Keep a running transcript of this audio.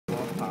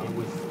it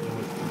was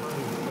burning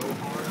so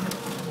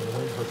hard, and the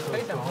winds were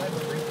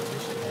so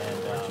strong.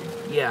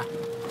 And yeah.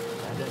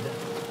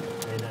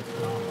 And that's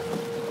phenomenal.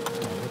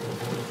 Look at the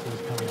vortices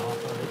coming off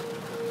of it.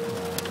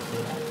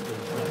 It actually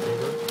got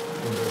bigger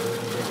and bigger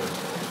and bigger.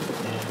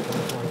 And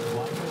this one's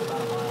likely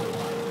about a mile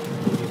wide,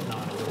 maybe if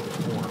not a little bit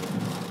more.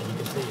 And you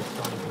can see it's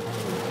starting to become a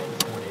red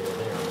tornado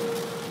there.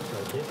 So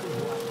this is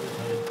what is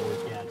headed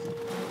towards Gadsden.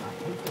 I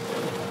hate to say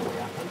it that way.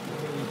 I hate to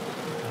be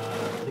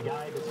the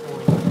guy that's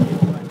going to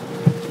deal with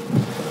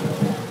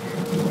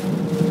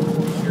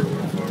sure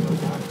we're far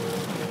enough out.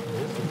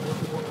 This is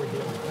what we're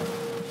dealing with.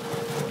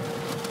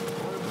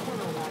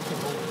 You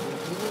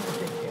need to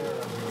take care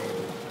of your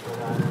neighbors.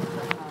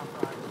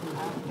 But if you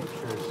have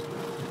pictures,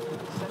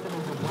 send them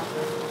into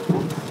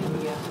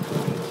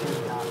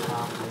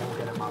weather@cbs42.com and we'll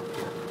get them up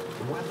here.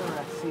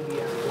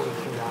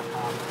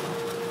 Weather@cbs42.com.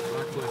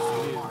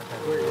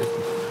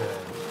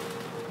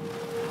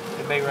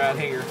 It'll be right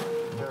here.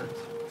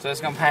 So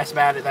it's going to pass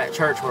about at that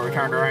church where we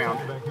turned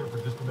around. Back here for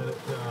just a minute.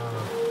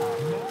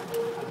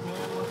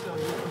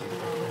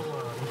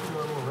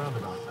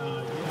 Roundabout. Yeah, I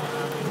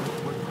mean,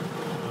 we're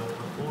doing a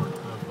report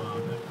of a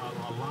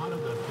lot of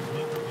the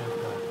significant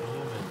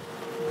damage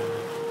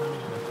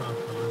coming into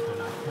Tuscaloosa,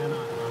 and I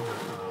cannot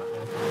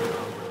underestimate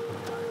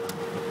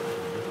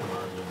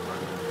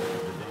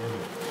the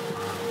damage.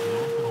 The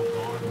National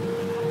Guard has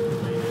been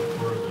activated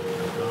for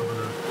the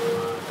governor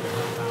to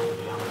help out with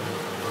the Alabama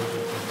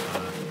Emergency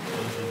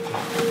Agency.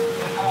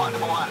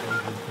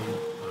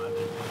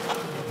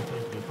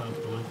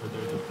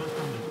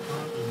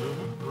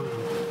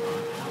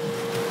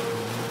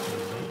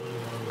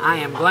 I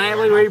am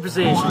gladly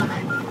repositioned.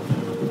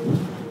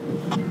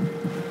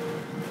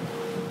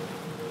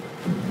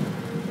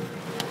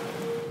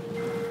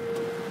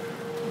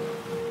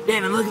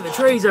 Damn, and look at the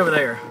trees over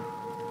there.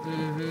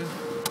 Mm-hmm.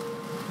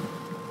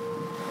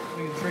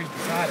 Look at the trees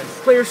beside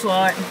us. Clear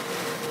slot.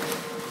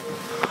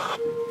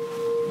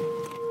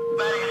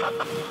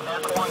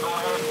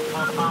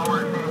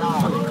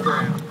 Holy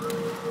crap.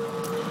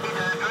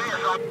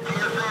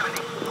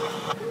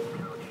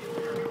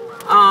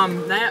 I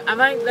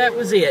think that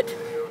was it.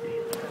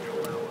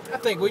 I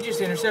think we just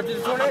intercepted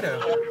a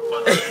tornado.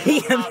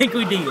 I think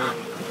we did.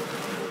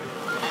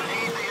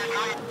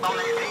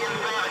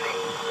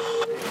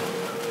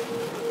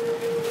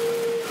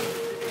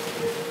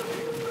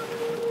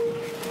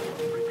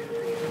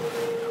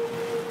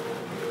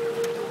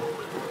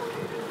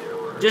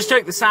 Just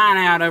took the sign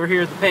out over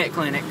here at the pet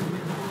clinic.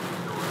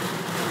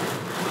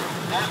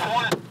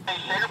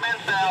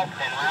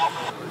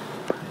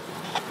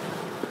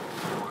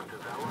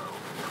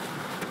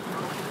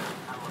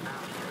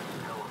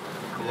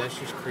 That's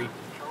just creepy.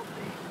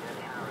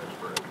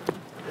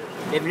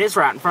 If it is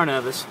right in front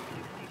of us.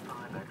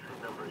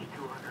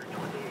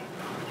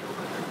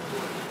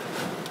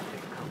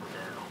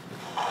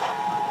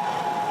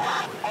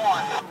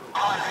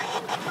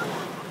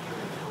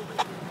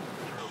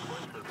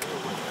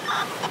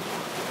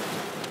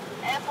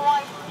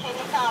 F1, can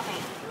you copy?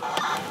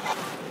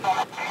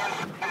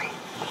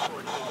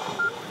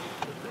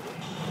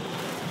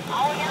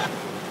 All we got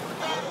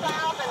is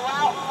south and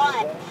route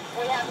 1.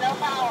 We have no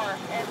power.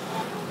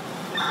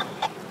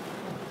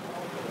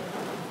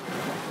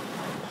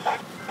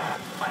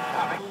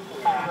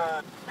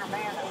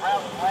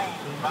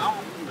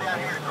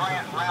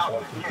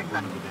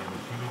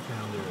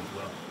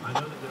 I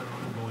know that there are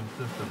ongoing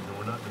systems, and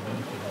we're not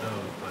diminishing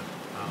those, but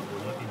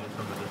we're looking at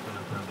some of this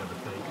downtown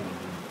devastation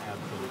and it's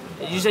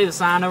absolutely. Did you see the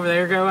sign over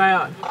there go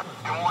out?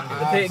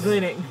 The pet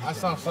clinic. I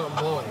saw something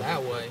blowing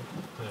that way.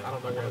 I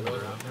don't know what it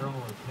was. They're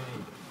all okay.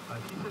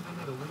 She said they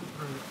had a leak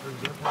through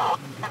their part.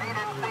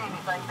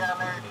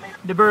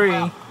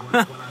 Debris.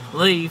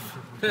 Leaf.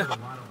 A lot of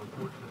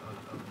reports of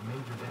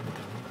major damage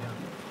and heat down.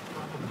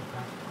 Probably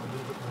back a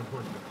little bit more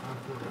towards the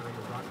Concord area,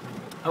 Rock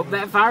Creek. Hope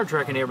that fire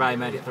truck and everybody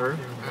made it through.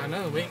 I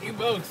know, me and you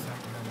both.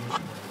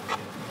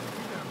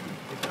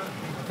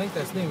 I think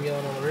that's them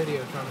yelling on the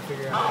radio trying to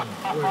figure out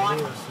where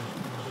it is.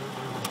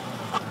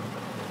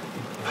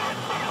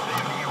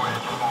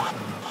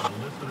 A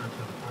listener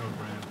to the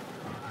program,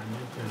 I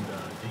mentioned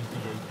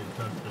DCH in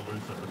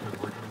Tuscaloosa because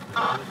we're going to